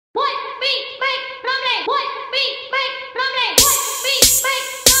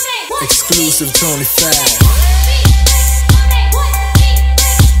Exclusive Tony Fad.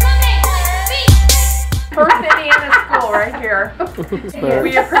 First Indiana school right here.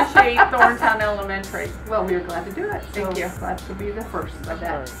 We appreciate Thorntown Elementary. Well, we are glad to do it. Thank you. Glad to be the first of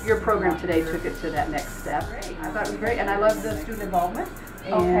that. Your program today took it to that next step. I thought it was great, and I love the student involvement.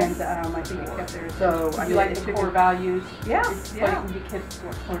 And I think it kept there. So I You like the core values? Yeah, yeah. The kids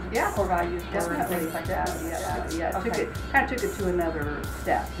work towards core values, definitely. things like that. Yeah. Okay. Kind of took it to another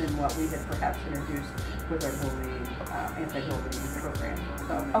step than what we had perhaps introduced with our bullying, anti-bullying program.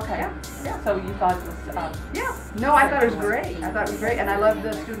 So okay. Yeah. So you thought it was? Yeah. No, I thought it was great. I thought it was great, and I love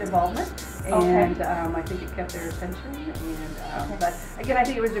the student involvement. And I think it kept their attention. And but again, I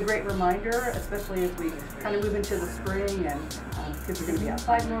think it was a great reminder, especially as we kind of move into the spring and kids are going to be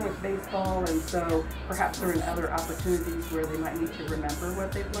outside more with baseball, and so perhaps there are other opportunities where they might need to remember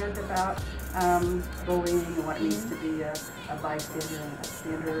what they've learned about bullying and what it means to be a bystander and a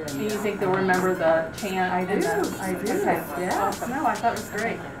stander. And do you think they'll remember the chant? I do. I do. Okay. Yeah. Awesome. No, I thought it was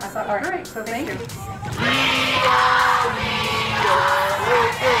great. I thought it was great. So thank you.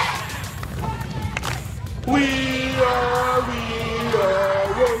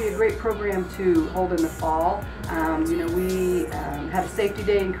 It'll be a great program to hold in the fall. We had a safety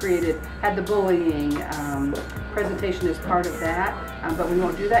day and had the bullying presentation as part of that, but we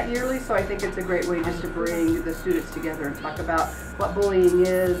won't do that yearly, so I think it's a great way just to bring the students together and talk about what bullying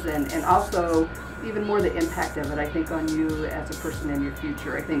is and also even more the impact of it, I think, on you as a person in your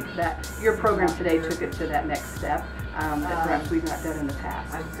future. I think that your program today took it to that next step that perhaps we've not done in the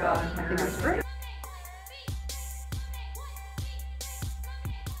past. So I think it was great.